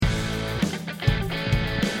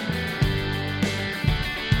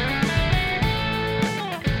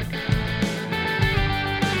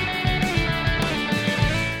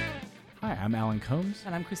Combs.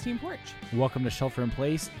 And I'm Christine Porch. Welcome to Shelter in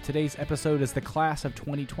Place. Today's episode is the class of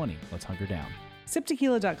 2020. Let's hunker down.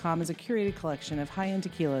 SipTequila.com is a curated collection of high-end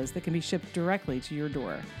tequilas that can be shipped directly to your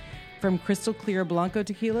door. From crystal clear Blanco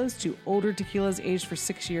tequilas to older tequilas aged for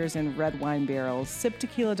 6 years in red wine barrels,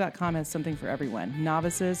 SipTequila.com has something for everyone,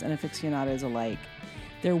 novices and aficionados alike.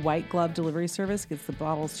 Their white glove delivery service gets the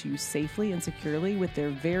bottles to you safely and securely with their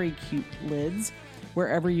very cute lids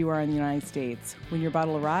wherever you are in the United States. When your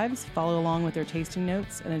bottle arrives, follow along with their tasting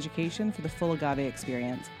notes and education for the full agave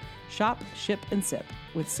experience. Shop, ship, and sip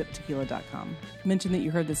with SipTequila.com. Mention that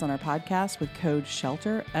you heard this on our podcast with code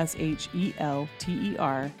SHELTER,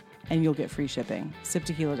 SHELTER, and you'll get free shipping.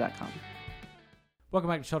 SipTequila.com. Welcome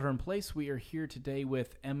back to Shelter in Place. We are here today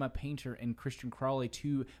with Emma Painter and Christian Crawley,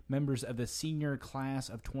 two members of the senior class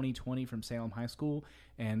of 2020 from Salem High School,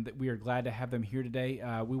 and we are glad to have them here today.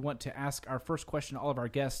 We want to ask our first question to all of our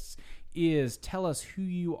guests is tell us who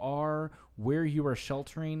you are, where you are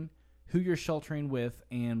sheltering, who you're sheltering with,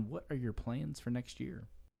 and what are your plans for next year?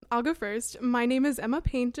 I'll go first. My name is Emma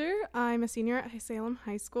Painter. I'm a senior at Salem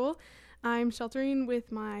High School. I'm sheltering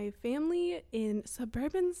with my family in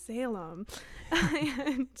suburban Salem.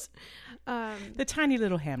 And the tiny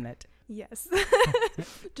little hamlet. Yes.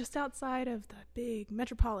 Just outside of the big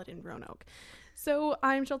metropolitan Roanoke. So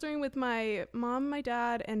I'm sheltering with my mom, my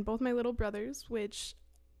dad, and both my little brothers, which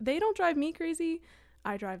they don't drive me crazy.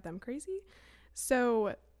 I drive them crazy.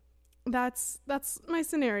 So that's my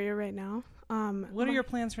scenario right now. What are your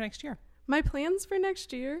plans for next year? My plans for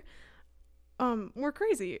next year were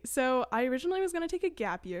crazy. So I originally was going to take a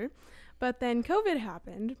gap year, but then COVID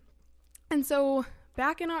happened. And so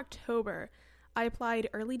back in October, I applied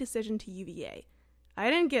early decision to UVA.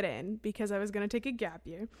 I didn't get in because I was going to take a gap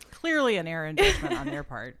year. Clearly an error in judgment on their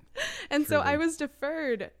part. And so I was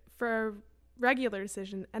deferred for regular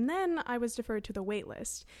decision, and then I was deferred to the wait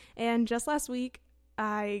list. And just last week,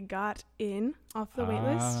 I got in off the wait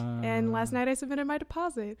list, and last night I submitted my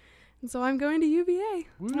deposit. And so I'm going to UVA.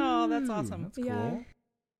 Woo. Oh, that's awesome. That's Yeah. cool.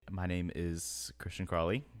 My name is Christian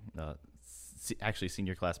Crawley, actually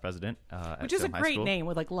senior class president. Which is a great name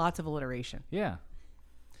with like lots of alliteration. Yeah.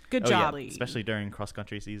 Good job. Yeah, especially during cross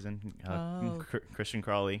country season. Christian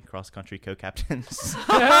Crawley, cross country co-captains.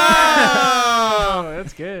 Oh,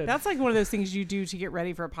 that's good. That's like one of those things you do to get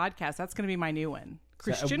ready for a podcast. That's going to be my new one.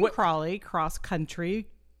 Christian Crawley, cross country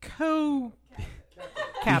co-captain.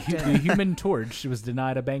 The Human Torch was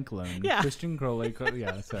denied a bank loan. Yeah. Christian Crawley. So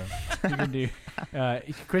you can do.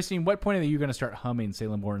 Christine, what point are you going to start humming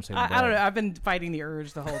Salem Born, Salem Bred? I don't know. I've been fighting the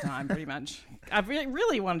urge the whole time, pretty much. I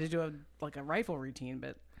really wanted to do a rifle routine,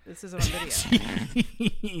 but this isn't on video.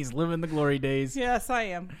 He's living the glory days. Yes, I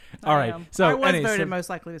am. All right. So I was anyway, voted most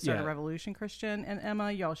likely to start yeah. a revolution. Christian and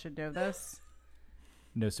Emma, y'all should know this.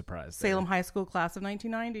 No surprise. There. Salem High School class of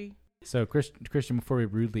 1990. So, Christian, before we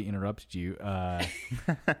rudely interrupted you,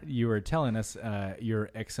 you were telling us your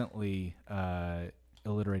excellently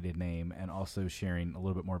alliterated name and also sharing a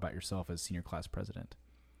little bit more about yourself as senior class president.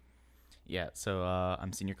 Yeah, so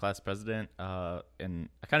I'm senior class president, and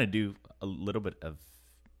I kind of do a little bit of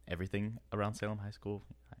everything around Salem High School.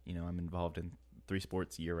 You know, I'm involved in 3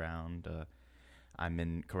 sports year-round. I'm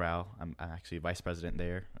in chorale. I'm actually vice president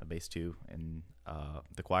there, bass 2, in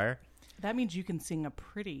the choir. That means you can sing a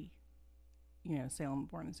pretty... Salem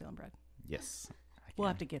born and Salem bred. Yes. We'll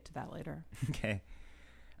have to get to that later. Okay.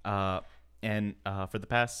 And for the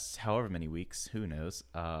past however many weeks, who knows,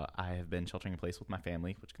 I have been sheltering in place with my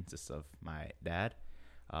family, which consists of my dad,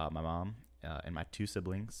 my mom, and my 2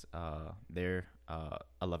 siblings. They're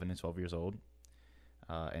 11 and 12 years old.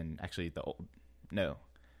 And actually no.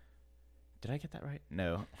 Did I get that right?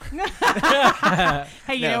 No.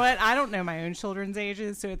 Hey, you know what? I don't know my own children's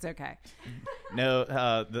ages, so it's okay. No,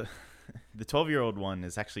 the 12-year-old one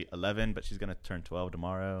is actually 11, but she's going to turn 12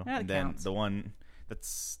 tomorrow. That and then counts. the one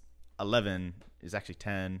that's 11 is actually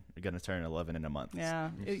 10. You're going to turn 11 in a month.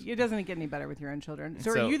 Yeah, it doesn't get any better with your own children.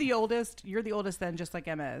 So are you the oldest? You're the oldest then, just like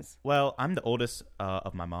Emma is. Well, I'm the oldest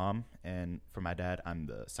of my mom, and for my dad, I'm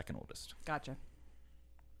the second oldest. Gotcha.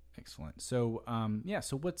 Excellent. So,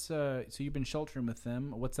 so what's so you've been sheltering with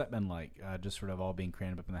them. What's that been like? Just sort of all being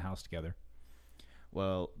crammed up in the house together.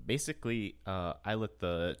 Well, basically, I let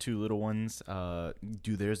the 2 little ones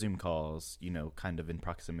do their Zoom calls, kind of in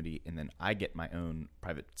proximity, and then I get my own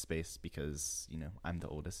private space because, I'm the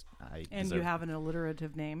oldest. You have an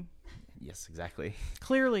alliterative name? Yes, exactly.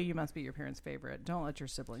 Clearly, you must be your parents' favorite. Don't let your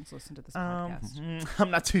siblings listen to this podcast.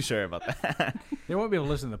 I'm not too sure about that. They won't be able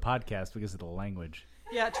to listen to the podcast because of the language.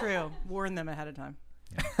 Yeah, true. Warn them ahead of time.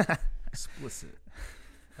 Yeah. Explicit.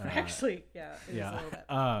 Actually, yeah, it is a little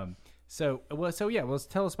bit. So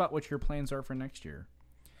tell us about what your plans are for next year.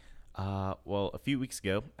 Well, a few weeks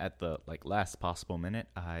ago, at the last possible minute,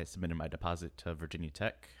 I submitted my deposit to Virginia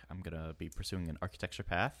Tech. I'm gonna be pursuing an architecture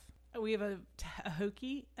path. We have a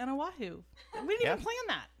Hokie and a Wahoo. We didn't even plan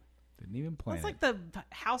that. Didn't even plan. It's like the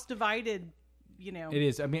house divided. It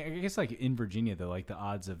is. I mean, I guess like in Virginia though, like the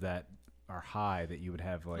odds of that are high that you would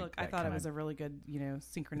have like. Look, I thought it was a really good,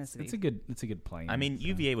 synchronicity. It's a good plan. I mean, so.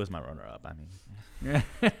 UVA was my runner-up. I mean,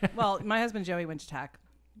 Well, my husband Joey went to Tech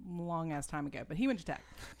long ass time ago, but he went to Tech.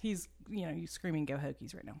 He's he's screaming "Go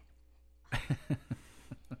Hokies" right now.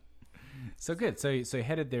 So good. So you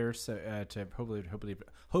headed there to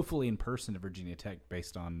hopefully in person to Virginia Tech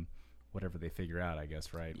based on whatever they figure out, I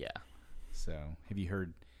guess, right? yeah. So have you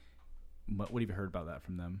heard? What have you heard about that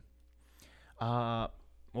from them?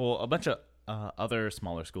 Well, a bunch of other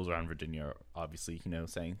smaller schools around Virginia are obviously,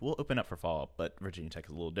 saying we'll open up for fall, but Virginia Tech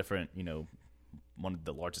is a little different. One of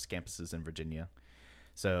the largest campuses in Virginia.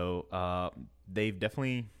 So they've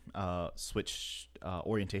definitely switched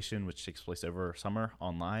orientation, which takes place over summer,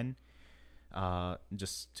 online,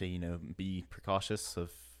 just to be precautious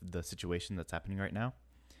of the situation that's happening right now.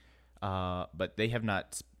 But they have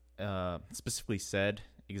not specifically said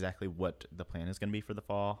exactly what the plan is going to be for the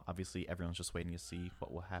fall. Obviously, everyone's just waiting to see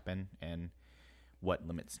what will happen and what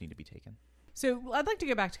limits need to be taken. So I'd like to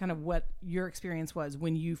go back to kind of what your experience was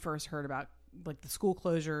when you first heard about like the school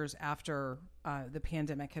closures after the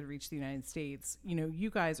pandemic had reached the United States. You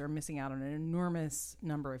guys are missing out on an enormous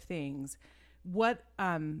number of things. What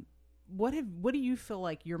do you feel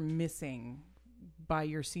like you're missing by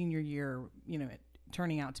your senior year? It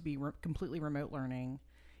turning out to be completely remote learning,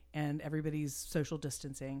 and everybody's social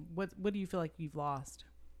distancing. What do you feel like you've lost?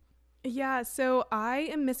 Yeah, so I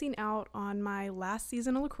am missing out on my last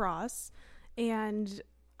season of lacrosse, and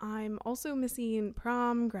I'm also missing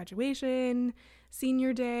prom, graduation,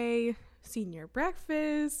 senior day, senior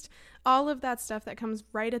breakfast, all of that stuff that comes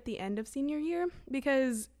right at the end of senior year,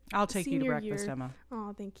 because I'll take you to breakfast, Emma.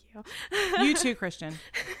 Oh, thank you. You too, Christian.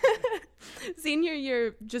 Senior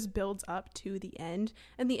year just builds up to the end,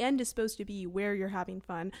 and the end is supposed to be where you're having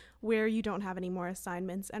fun, where you don't have any more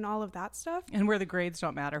assignments and all of that stuff. And where the grades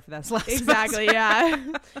don't matter for that last Exactly, yeah.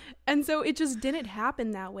 And so it just didn't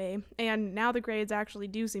happen that way, and now the grades actually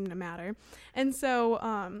do seem to matter. And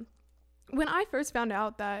so when I first found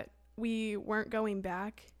out that we weren't going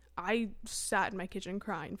back, I sat in my kitchen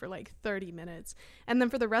crying for like 30 minutes. And then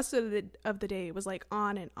for the rest of the day, it was like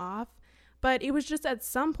on and off. But it was just at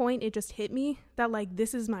some point, it just hit me that like,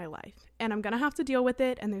 this is my life and I'm going to have to deal with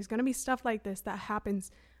it. And there's going to be stuff like this that happens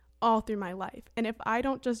all through my life. And if I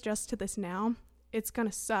don't just adjust to this now, it's going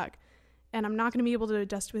to suck. And I'm not going to be able to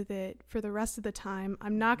adjust with it for the rest of the time.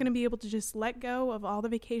 I'm not going to be able to just let go of all the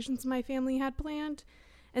vacations my family had planned.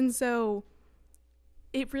 And so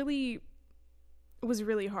it really was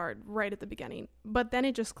really hard right at the beginning. But then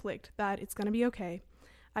it just clicked that it's going to be okay.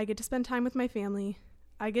 I get to spend time with my family.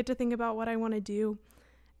 I get to think about what I want to do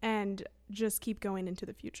and just keep going into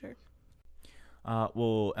the future.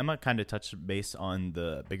 Well, Emma kind of touched base on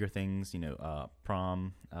the bigger things,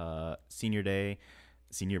 prom, senior day,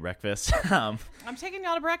 senior breakfast. I'm taking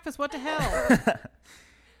y'all to breakfast. What the hell?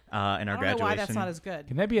 And our I don't graduation. know why that's not as good.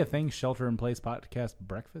 Can that be a thing? Shelter in Place podcast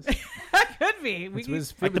breakfast. Could be. Like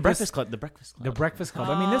the Breakfast Club. The Breakfast Club. The Breakfast Club.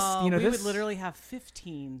 I mean, this. we this would literally have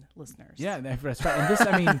 15 listeners. Yeah, that's right.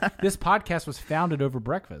 And this podcast was founded over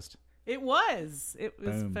breakfast. It was. It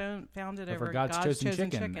was Boom. founded Or over for God's chosen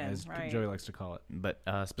chicken, as right. Joey likes to call it. But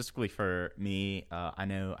specifically for me, I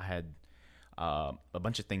know I had a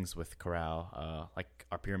bunch of things with chorale, like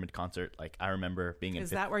our pyramid concert. Like I remember being in. Is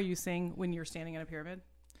that where you sing when you're standing in a pyramid?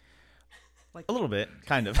 Like a little bit,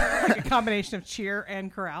 kind of. Like a combination of cheer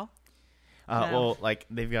and chorale? No. Well, like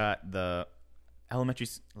they've got the elementary.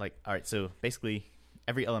 All right. So basically,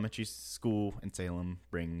 every elementary school in Salem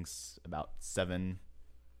brings about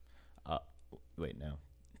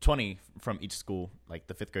 20 from each school, like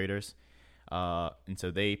the fifth graders. And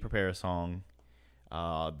so they prepare a song.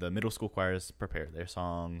 The middle school choirs prepare their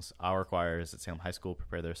songs. Our choirs at Salem High School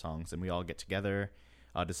prepare their songs, and we all get together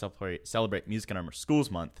to celebrate Music in Our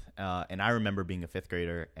Schools Month. And I remember being a fifth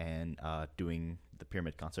grader and doing the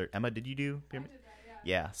pyramid concert. Emma, did you do pyramid? I did that,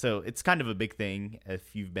 yeah. Yeah, so it's kind of a big thing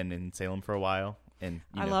if you've been in Salem for a while. And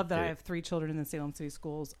I love that I have 3 children in the Salem City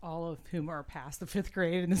Schools, all of whom are past the 5th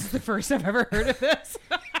grade, and this is the first I've ever heard of this.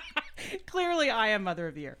 Clearly, I am Mother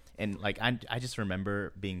of the Year. And like I just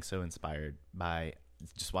remember being so inspired by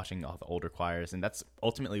just watching all the older choirs, and that's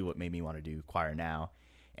ultimately what made me want to do choir now.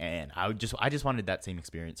 And I just wanted that same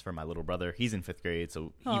experience for my little brother. He's in 5th grade,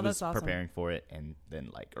 so he was awesome. preparing for it, and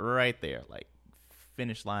then like right there, like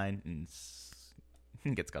finish line, and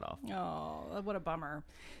gets cut off. Oh, what a bummer.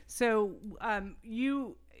 So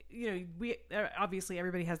you, we obviously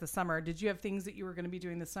everybody has the summer. Did you have things that you were going to be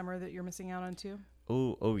doing this summer that you're missing out on too?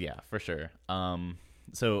 Oh yeah, for sure.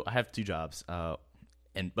 So I have 2 jobs,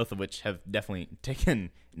 and both of which have definitely taken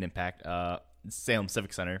an impact. Salem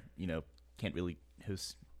Civic Center, can't really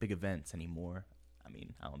host big events anymore. I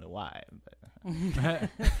mean, I don't know why. But A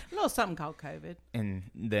little something called COVID. And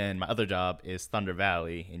then my other job is Thunder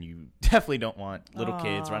Valley, and you definitely don't want little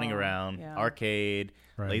kids running around, arcade,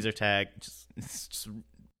 laser tag. It's just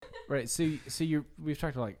right. So we've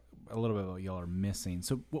talked like a little bit about what y'all are missing.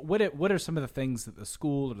 So what are some of the things that the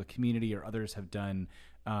school or the community or others have done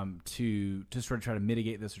to sort of try to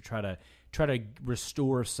mitigate this or try to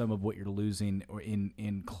restore some of what you're losing or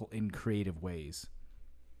in creative ways?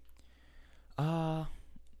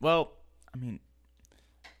 Well, I mean,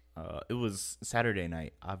 it was Saturday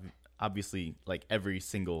night. Obviously, like every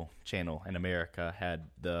single channel in America had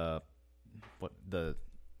the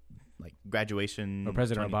graduation or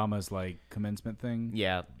President Obama's like commencement thing.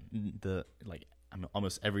 Yeah,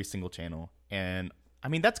 almost every single channel, and I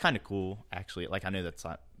mean that's kind of cool actually. Like I know that's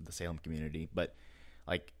not the Salem community, but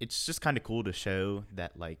like it's just kind of cool to show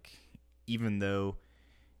that like even though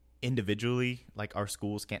individually, like our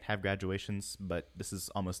schools can't have graduations, but this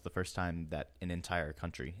is almost the first time that an entire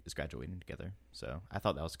country is graduating together. So I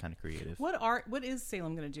thought that was kind of creative. What is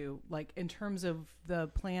Salem going to do, like in terms of the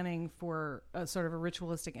planning for a sort of a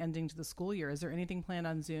ritualistic ending to the school year? Is there anything planned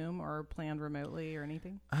on Zoom or planned remotely or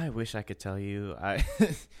anything? I wish I could tell you. I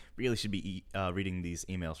really should be reading these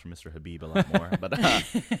emails from Mr. Habib a lot more. But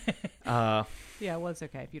yeah, well, it's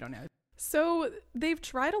okay if you don't know. So they've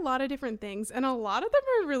tried a lot of different things, and a lot of them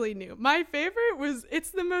are really new. My favorite was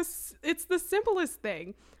it's the simplest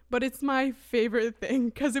thing, but it's my favorite thing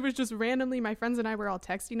because it was just randomly my friends and I were all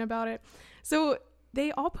texting about it. So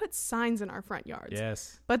they all put signs in our front yards.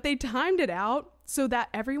 Yes. But they timed it out so that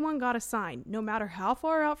everyone got a sign, no matter how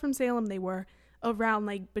far out from Salem they were, around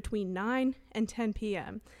like between 9 and 10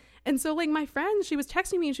 p.m. And so, like, my friend, she was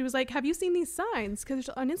texting me and she was like, have you seen these signs? Because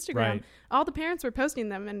on Instagram, all the parents were posting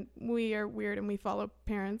them, and we are weird and we follow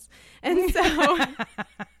parents. And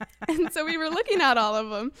so, we were looking at all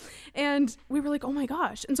of them and we were like, oh my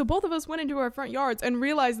gosh. And so both of us went into our front yards and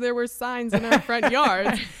realized there were signs in our front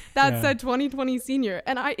yards that said 2020 senior.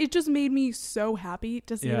 And it just made me so happy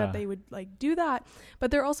to see that they would like do that.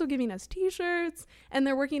 But they're also giving us t-shirts, and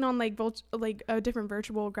they're working on like a different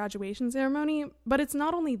virtual graduation ceremony. But it's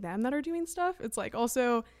not only them that are doing stuff, it's like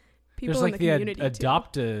also people there's in like the community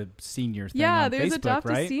adopt a senior thing yeah on there's Facebook, adopt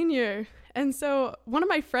right? a senior. And so one of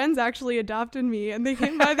my friends actually adopted me, and they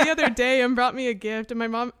came by the other day and brought me a gift, and my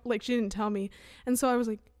mom, like, she didn't tell me, and so I was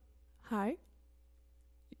like, hi,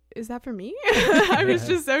 is that for me? I was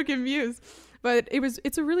just so confused, but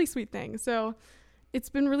it's a really sweet thing. So it's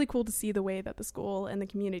been really cool to see the way that the school and the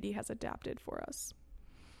community has adapted for us.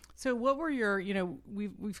 So what were your,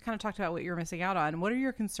 we've kind of talked about what you're missing out on. What are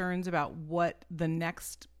your concerns about what the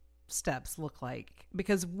next steps look like?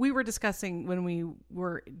 Because we were discussing when we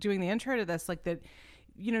were doing the intro to this, like that,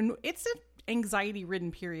 it's an anxiety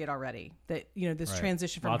ridden period already, that, this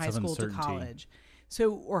transition from high school to college.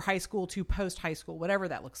 So, or high school to post high school, whatever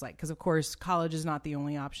that looks like. Because of course, college is not the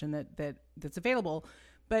only option that's available.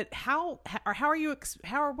 But what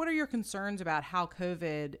are your concerns about how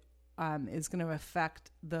COVID is going to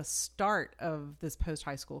affect the start of this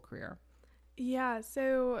post-high school career? Yeah,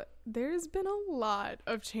 so there's been a lot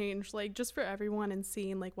of change, like just for everyone, and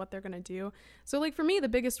seeing like what they're going to do. So like for me, the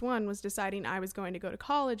biggest one was deciding I was going to go to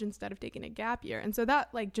college instead of taking a gap year. And so that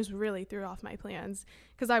like just really threw off my plans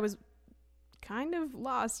because I was kind of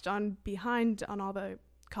behind on all the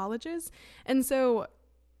colleges. And so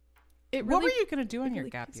what were you going to do in your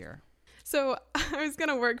gap year? So I was going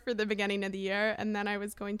to work for the beginning of the year, and then I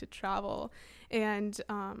was going to travel, and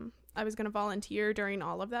I was going to volunteer during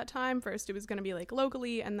all of that time. First, it was going to be like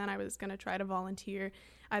locally, and then I was going to try to volunteer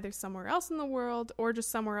either somewhere else in the world or just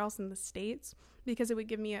somewhere else in the States, because it would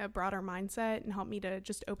give me a broader mindset and help me to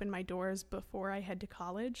just open my doors before I head to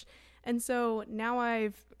college. And so now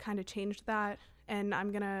I've kind of changed that, and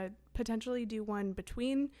I'm going to potentially do one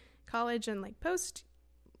between college and like post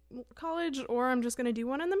college, or I'm just going to do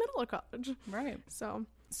one in the middle of college. Right. So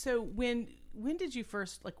when did you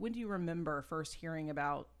first, like, when do you remember first hearing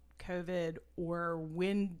about COVID, or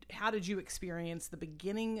how did you experience the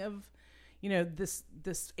beginning of, this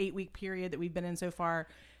 8-week period that we've been in so far?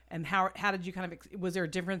 And how did you kind of, was there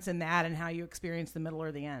a difference in that and how you experienced the middle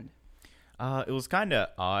or the end? It was kind of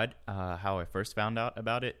odd how I first found out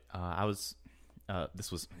about it. It was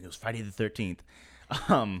Friday the 13th.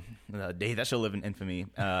 The day that shall live in infamy.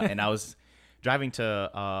 And I was driving to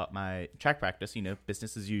my track practice,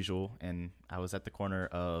 business as usual, and I was at the corner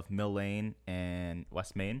of Mill Lane and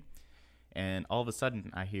West Main, and all of a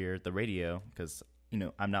sudden I hear the radio because,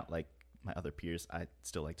 I'm not like my other peers. I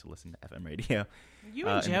still like to listen to FM radio. You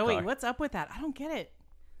and Joey, what's up with that? I don't get it.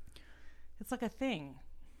 It's like a thing.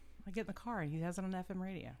 I get in the car and he has it on FM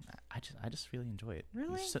radio. I just really enjoy it.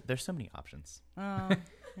 Really? There's so many options. Yeah,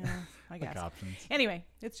 I guess. Like options. Anyway,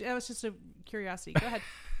 it was just a curiosity. Go ahead.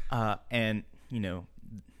 And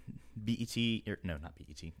BET, or no, not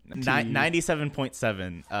BET,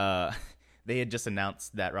 97.7. They had just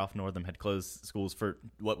announced that Ralph Northam had closed schools for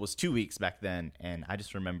what was 2 weeks back then, and I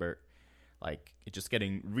just remember like it just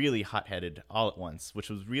getting really hot-headed all at once, which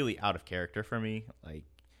was really out of character for me. Like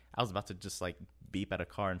I was about to just like beep at a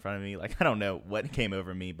car in front of me. Like I don't know what came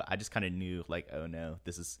over me, but I just kind of knew like, oh no,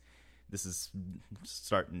 this is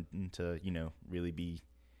starting to really be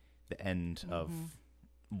the end of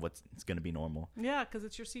what's going to be normal. Yeah, because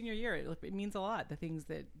it's your senior year. It means a lot. The things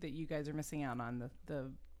that you guys are missing out on,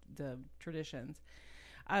 the traditions.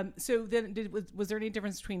 So then, was there any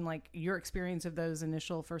difference between like your experience of those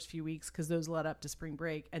initial first few weeks, because those led up to spring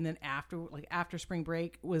break, and then after spring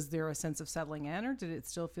break, was there a sense of settling in, or did it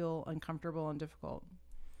still feel uncomfortable and difficult?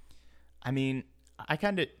 I mean, I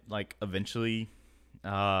kind of like eventually,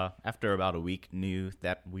 after about a week, knew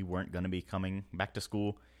that we weren't going to be coming back to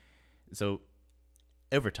school. So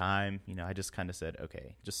over time, I just kind of said,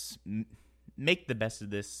 okay, just make the best of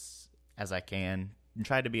this as I can and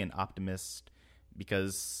try to be an optimist.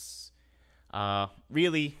 Because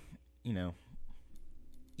really,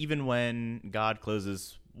 even when God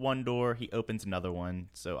closes one door, he opens another one.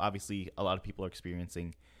 So obviously a lot of people are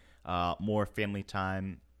experiencing more family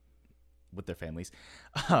time with their families.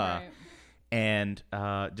 Right. And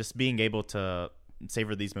just being able to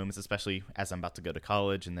savor these moments, especially as I'm about to go to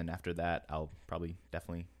college. And then after that, I'll probably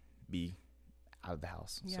definitely be out of the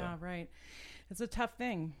house. Yeah, right. It's a tough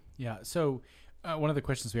thing. Yeah, so... one of the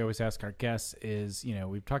questions we always ask our guests is,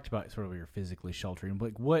 we've talked about sort of your physically sheltering,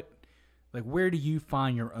 but where do you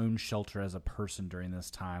find your own shelter as a person during this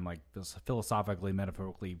time? Like philosophically,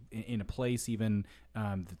 metaphorically, in a place even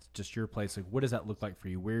that's just your place. Like, what does that look like for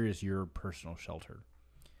you? Where is your personal shelter?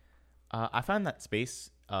 I find that space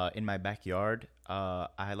in my backyard.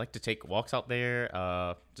 I like to take walks out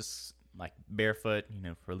there, just like barefoot,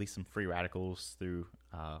 release some free radicals through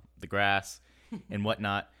the grass and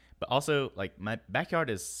whatnot. But also, like, my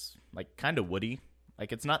backyard is, like, kind of woody.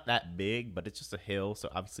 Like, it's not that big, but it's just a hill. So,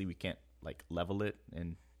 obviously, we can't, like, level it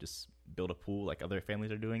and just build a pool like other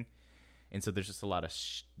families are doing. And so, there's just a lot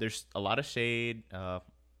of shade.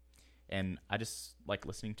 And I just like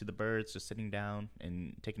listening to the birds, just sitting down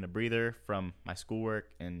and taking a breather from my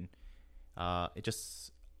schoolwork. And it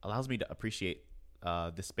just allows me to appreciate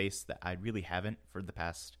the space that I really haven't for the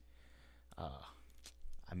past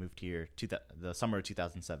I moved here the summer of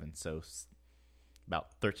 2007, so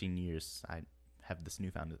about 13 years. I have this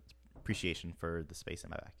newfound appreciation for the space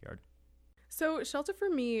in my backyard. So shelter for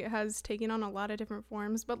me has taken on a lot of different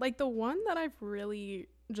forms, but like the one that I've really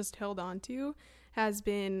just held on to has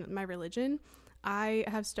been my religion. I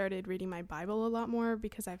have started reading my Bible a lot more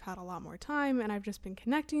because I've had a lot more time, and I've just been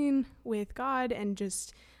connecting with God and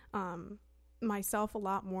just myself a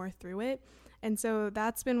lot more through it. And so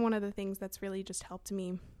that's been one of the things that's really just helped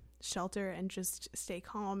me shelter and just stay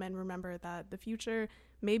calm and remember that the future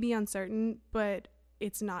may be uncertain, but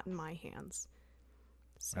it's not in my hands.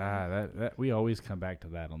 So. That we always come back to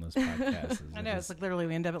that on this podcast. I know, it's like literally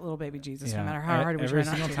we end up at little baby Jesus, no matter how hard we try every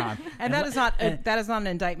not single to. time. And that is not an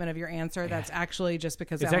indictment of your answer. That's actually just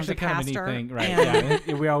because it's Alan's actually a kind pastor. of a neat thing, right?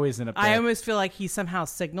 Yeah, we always end up. I almost feel like he somehow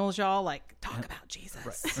signals y'all like talk about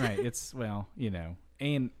Jesus. Right. It's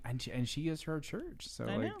and she is her church, so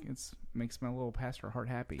it's makes my little pastor heart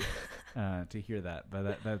happy to hear that.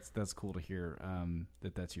 But that's cool to hear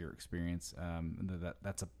that's your experience.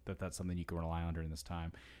 That's something you can rely on during this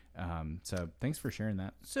time. So thanks for sharing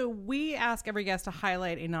that. So we ask every guest to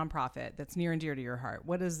highlight a nonprofit that's near and dear to your heart.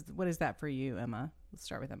 What is that for you, Emma? Let's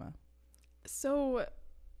start with Emma. So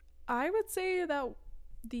I would say that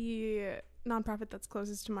the nonprofit that's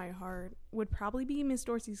closest to my heart would probably be Miss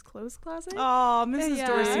Dorsey's Clothes Closet. Oh, Mrs.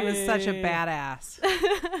 Dorsey was such a badass.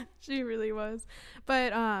 She really was.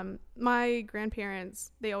 But my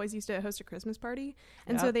grandparents, they always used to host a Christmas party.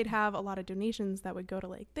 And so they'd have a lot of donations that would go to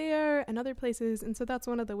like there and other places. And so that's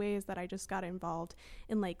one of the ways that I just got involved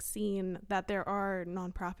in like seeing that there are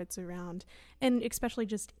nonprofits around, and especially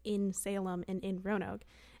just in Salem and in Roanoke.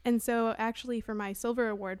 And so actually for my Silver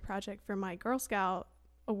Award project for my Girl Scout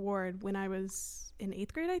award when I was in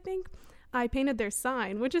 8th grade, I think, I painted their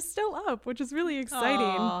sign, which is still up, which is really exciting.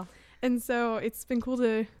 Aww. And so it's been cool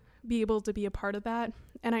to be able to be a part of that.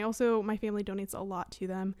 And my family donates a lot to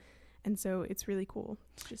them. And so it's really cool.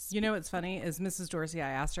 Just What's funny is Mrs. Dorsey, I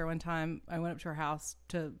asked her one time, I went up to her house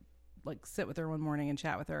to like sit with her one morning and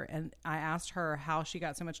chat with her. And I asked her how she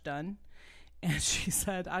got so much done. And she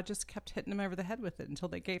said, I just kept hitting them over the head with it until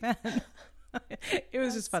they gave in. It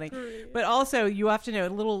was just funny. Great. But also you have to know a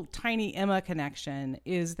little tiny Emma connection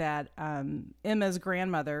is that Emma's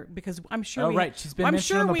grandmother, because I'm sure she's been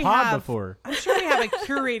mentioned on the pod before. I'm sure we have a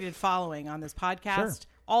curated following on this podcast. Sure.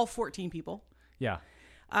 All 14 people. Yeah.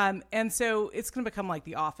 And so it's going to become like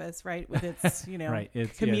The Office, right? With its, Right.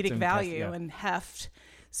 It's comedic own value and heft.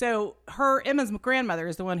 So Emma's grandmother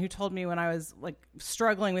is the one who told me when I was like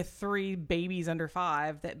struggling with 3 babies under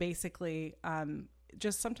 5 that basically,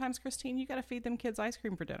 just sometimes, Christine, you got to feed them kids ice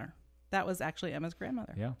cream for dinner. That was actually Emma's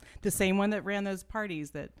grandmother. Yeah. The same one that ran those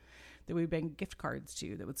parties that we bring gift cards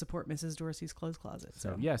to that would support Mrs. Dorsey's Clothes Closet.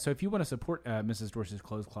 So if you want to support Mrs. Dorsey's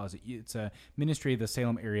Clothes Closet, it's a ministry of the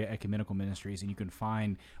Salem Area Ecumenical Ministries, and you can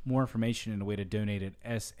find more information and a way to donate at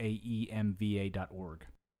saemva.org.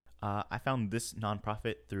 I found this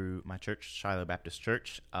nonprofit through my church, Shiloh Baptist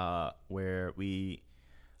Church, where we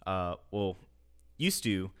used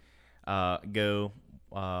to go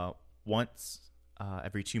once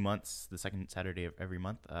every 2 months, the second Saturday of every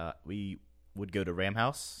month. We would go to Ram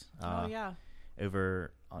House.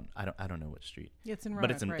 Over on I don't know what street. It's in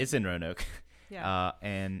Roanoke, but it's in Roanoke. Yeah.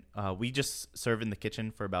 And we just serve in the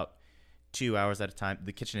kitchen for about 2 hours at a time,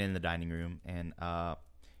 the kitchen and the dining room, and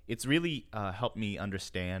it's really helped me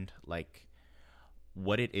understand like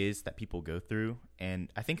what it is that people go through.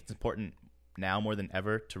 And I think it's important now more than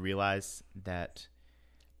ever to realize that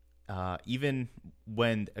even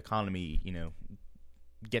when the economy,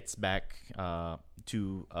 gets back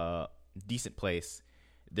to a decent place,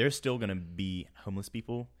 there's still going to be homeless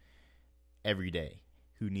people every day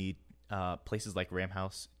who need places like Ram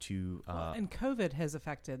House to... and COVID has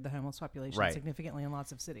affected the homeless population significantly in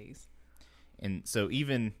lots of cities. And so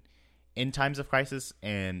even in times of crisis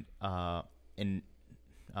and in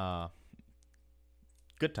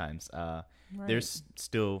good times, there's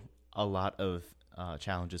still a lot of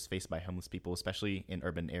challenges faced by homeless people, especially in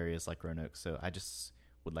urban areas like Roanoke. So I just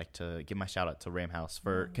would like to give my shout out to Ram House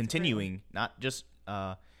for continuing, not just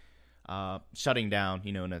shutting down,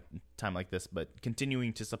 in a time like this, but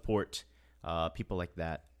continuing to support people like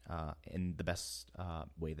that in the best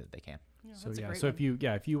way that they can. Yeah, so if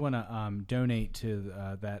you want to donate to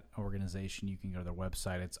that organization, you can go to their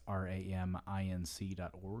website. It's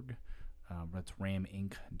raminc.org. That's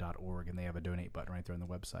raminc.org, and they have a donate button right there on the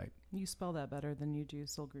website. You spell that better than you do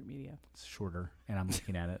Soul Group Media. It's shorter, and I'm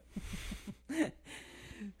looking at it.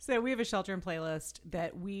 So we have a shelter and playlist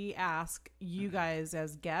that we ask you guys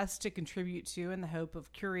as guests to contribute to in the hope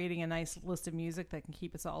of curating a nice list of music that can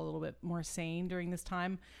keep us all a little bit more sane during this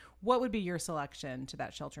time. What would be your selection to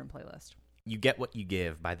that shelter and playlist? You Get What You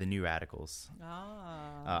Give by the New Radicals.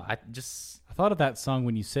 I thought of that song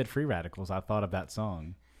when you said Free Radicals. I thought of that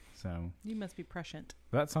song. So you must be prescient.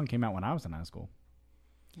 That song came out when I was in high school.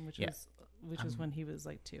 Which was when he was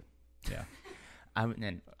like 2. Yeah. I'm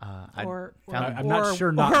not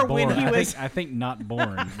sure. Not born. When he was... I think not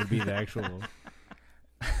born would be the actual.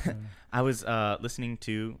 I was listening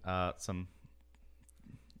to some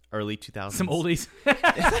early 2000s. Some oldies.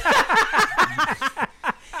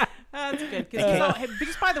 That's good.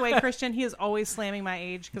 Because by the way, Christian, he is always slamming my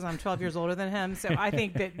age because I'm 12 years older than him. So I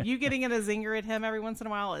think that you getting in a zinger at him every once in a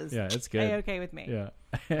while is it's good. Okay with me. Yeah.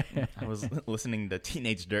 I was listening to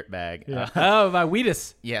Teenage Dirtbag. Yeah. By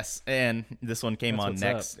Wheatus. Yes, and this one came on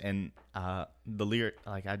next, up. and the lyric,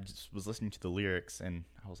 like I just was listening to the lyrics, and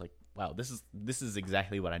I was like, wow, this is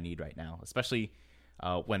exactly what I need right now, especially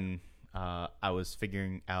when I was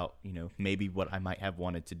figuring out, maybe what I might have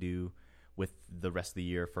wanted to do with the rest of the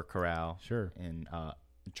year for chorale, sure, and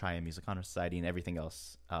Triad Music Honor Society and everything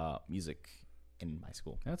else, music in my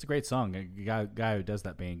school. That's a great song. A guy who does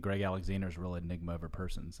that band, Greg Alexander, is a real enigma of a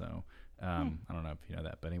person. So I don't know if you know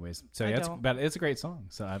that, but anyways, so it's a great song.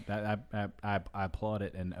 So I applaud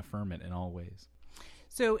it and affirm it in all ways.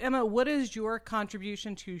 So Emma, what is your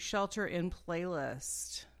contribution to Shelter in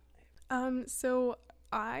Playlist? So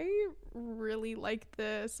I really like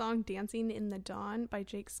the song Dancing in the Dawn by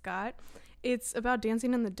Jake Scott. It's about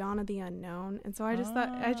dancing in the dawn of the unknown. And so I just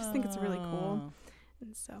think it's really cool.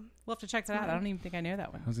 And so we'll have to check that out. I don't even think I know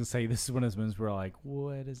that one. I was going to say, this is one of those ones where like,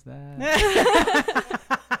 what is that?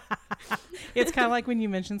 It's kind of like when you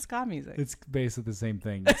mentioned ska music. It's basically the same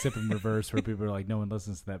thing, except in reverse, where people are like, no one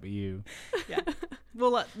listens to that but you. Yeah.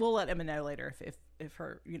 We'll let Emma know later if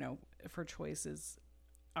her choice is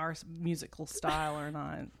our musical style or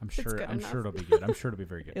not. I'm sure good enough. it'll be good. I'm sure it'll be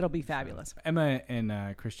very good. It'll be fabulous. Emma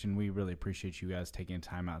and Christian, we really appreciate you guys taking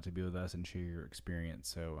time out to be with us and share your experience.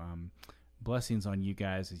 So blessings on you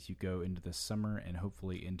guys as you go into the summer and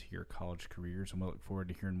hopefully into your college careers. And we'll look forward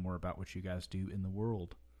to hearing more about what you guys do in the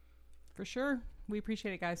world. For sure. We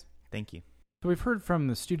appreciate it, guys. Thank you. So we've heard from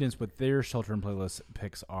the students what their shelter and playlist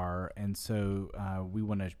picks are, and so we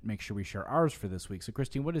want to make sure we share ours for this week. So,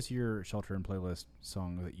 Christine, what is your shelter and playlist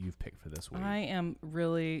song that you've picked for this week? I am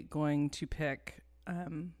really going to pick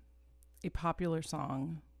a popular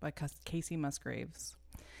song by Casey Musgraves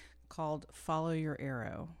called "Follow Your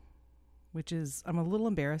Arrow," which is, I'm a little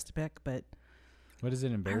embarrassed to pick, but what is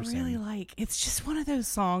it embarrassing? I really like. It's just one of those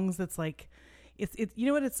songs that's like, it's you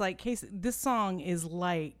know what it's like. Casey, this song is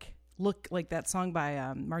like. Look like that song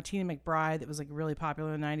by Martina McBride that was like really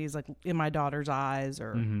popular in the 90s, like "In My Daughter's Eyes,"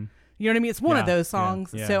 or you know what I mean? It's one of those songs.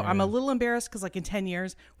 So I'm a little embarrassed because like in 10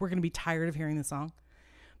 years we're going to be tired of hearing the song,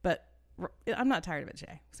 but I'm not tired of it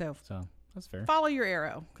today. So that's fair. Follow your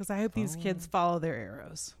arrow, because I hope these kids follow their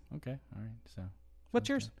arrows. Okay, all right. So what's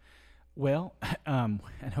yours? Good. Well, I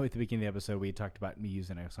know at the beginning of the episode we talked about me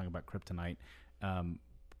using a song about kryptonite.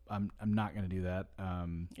 I'm not going to do that.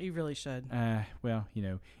 You really should. Well, you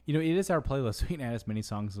know, it is our playlist. We can add as many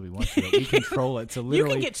songs as we want to. We control it. So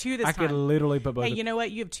literally, you can get two this time. I could literally put both. Hey, you know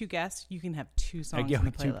what? You have two guests. You can have two songs in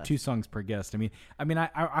the playlist. Two songs per guest. I mean,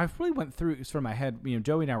 I really went through sort of my head. You know,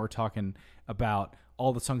 Joey and I were talking about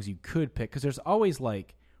all the songs you could pick because there's always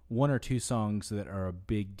like one or two songs that are a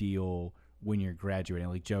big deal when you're graduating.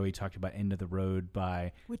 Like Joey talked about "End of the Road"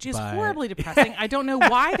 which is horribly depressing. I don't know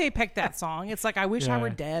why they picked that song. It's like, I wish I were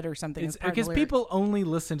dead or something. It's because people only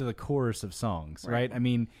listen to the chorus of songs, right? I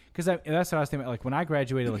mean, because that's what I was thinking about. Like when I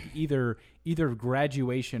graduated, like either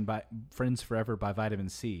Graduation by Friends Forever by Vitamin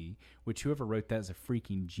C, which whoever wrote that is a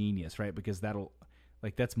freaking genius, right? Because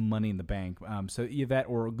that's money in the bank. So either that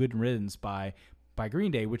or Good Riddance by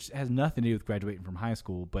Green Day, which has nothing to do with graduating from high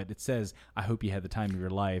school, but it says, "I hope you had the time of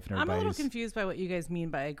your life." And I'm a little confused by what you guys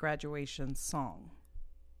mean by a graduation song,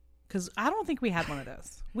 because I don't think we had one of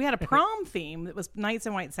those. We had a prom theme that was Nights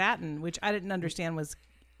in White Satin, which I didn't understand was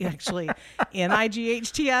actually Nights. I thought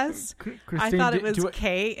it was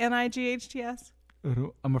Knights.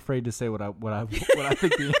 I'm afraid to say what I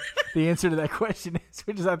think the answer to that question is,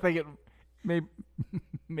 which is I think it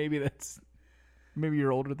maybe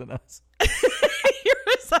you're older than us. You're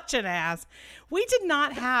such an ass. We did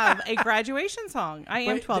not have a graduation song. I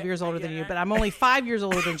am 12 years older than you, but I'm only 5 years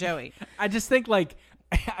older than Joey. I just think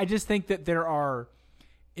that there are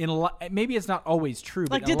in a lot. Maybe it's not always true.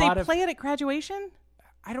 Like, but did they play it at graduation?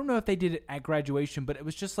 I don't know if they did it at graduation, but it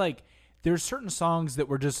was just like there's certain songs that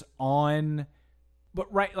were just on.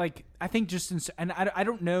 But right, like I think and I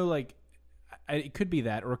don't know, like it could be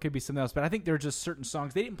that or it could be something else. But I think there are just certain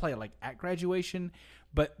songs they didn't play it like at graduation.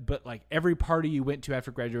 But like every party you went to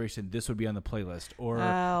after graduation, this would be on the playlist, or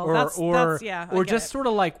just sort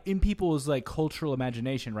of like in people's like cultural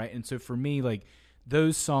imagination, right? And so for me, like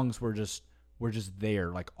those songs were just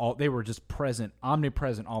there, like they were just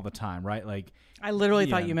omnipresent all the time, right? Like I literally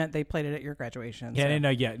thought you meant they played it at your graduation. Yeah,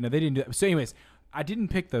 no, they didn't do that. So, anyways, I didn't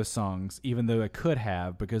pick those songs, even though I could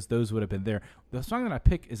have, because those would have been there. The song that I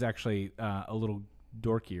picked is actually a little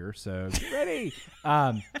dorkier, so get ready.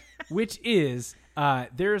 Which is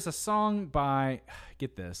there's a song by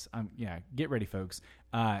get ready, folks.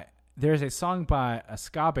 There's a song by a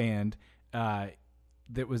ska band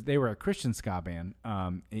they were a Christian ska band.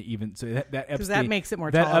 Even so that ups that makes it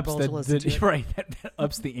more tolerable to listen to. Right, that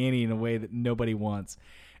ups the ante in a way that nobody wants.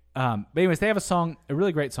 But anyways, they have a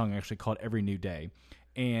really great song actually called "Every New Day."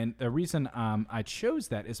 And the reason I chose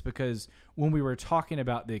that is because when we were talking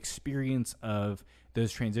about the experience of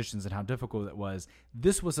those transitions and how difficult it was,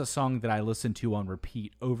 this was a song that I listened to on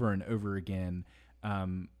repeat over and over again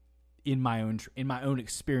in my own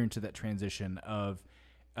experience of that transition of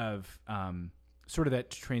sort of that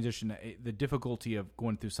transition, the difficulty of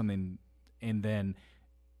going through something, and then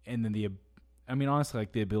honestly,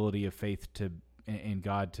 like the ability of faith in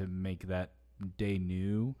God to make that day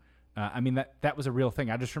new. That was a real thing.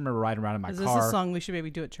 I just remember riding around in my car. Is this a song we should maybe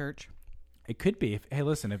do at church? It could be.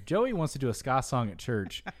 If Joey wants to do a ska song at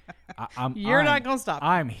church, you're not going to stop.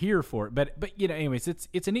 I'm here for it. But anyways,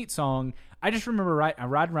 it's a neat song. I just remember I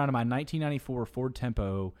riding around in my 1994 Ford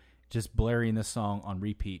Tempo, just blaring this song on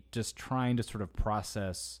repeat, just trying to sort of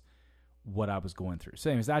process what I was going through. So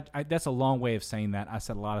anyways, that's a long way of saying that. I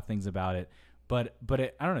said a lot of things about it, But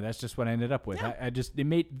I don't know. That's just what I ended up with. Yeah.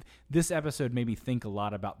 This episode made me think a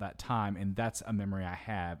lot about that time, and that's a memory I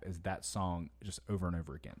have is that song just over and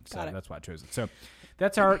over again. So Got it. that's why I chose it. So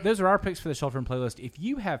those are our picks for the Shelter In playlist. If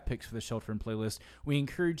you have picks for the Shelter In playlist, we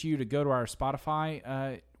encourage you to go to our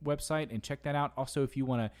Spotify website and check that out. Also, if you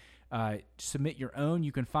want to submit your own,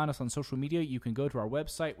 you can find us on social media. You can go to our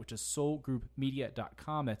website, which is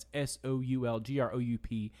soulgroupmedia.com. That's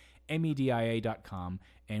SOULGROUPmedia.com,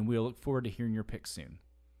 and we'll look forward to hearing your picks soon.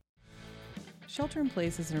 Shelter in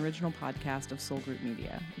Place is an original podcast of Soul Group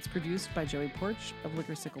Media. It's produced by Joey Porch of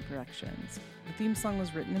Liquor Sickle Productions. The theme song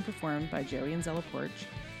was written and performed by Joey and Zella Porch.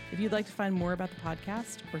 If you'd like to find more about the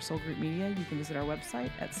podcast or Soul Group Media, you can visit our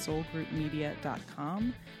website at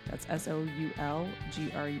soulgroupmedia.com. That's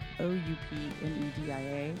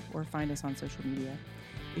SOULGROUPMEDIA, or find us on social media.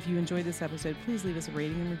 If you enjoyed this episode, please leave us a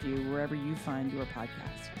rating and review wherever you find your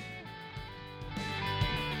podcast.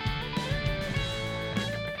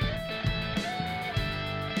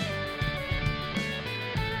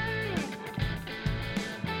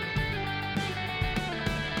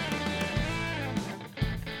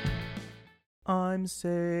 I'm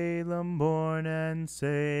Salem born and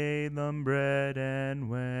Salem bred, and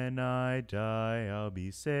when I die I'll be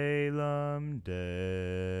Salem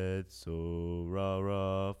dead. So rah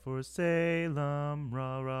rah for Salem,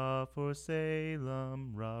 rah rah for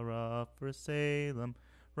Salem, rah rah for Salem,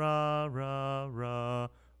 rah rah rah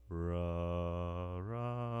rah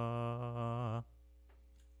rah.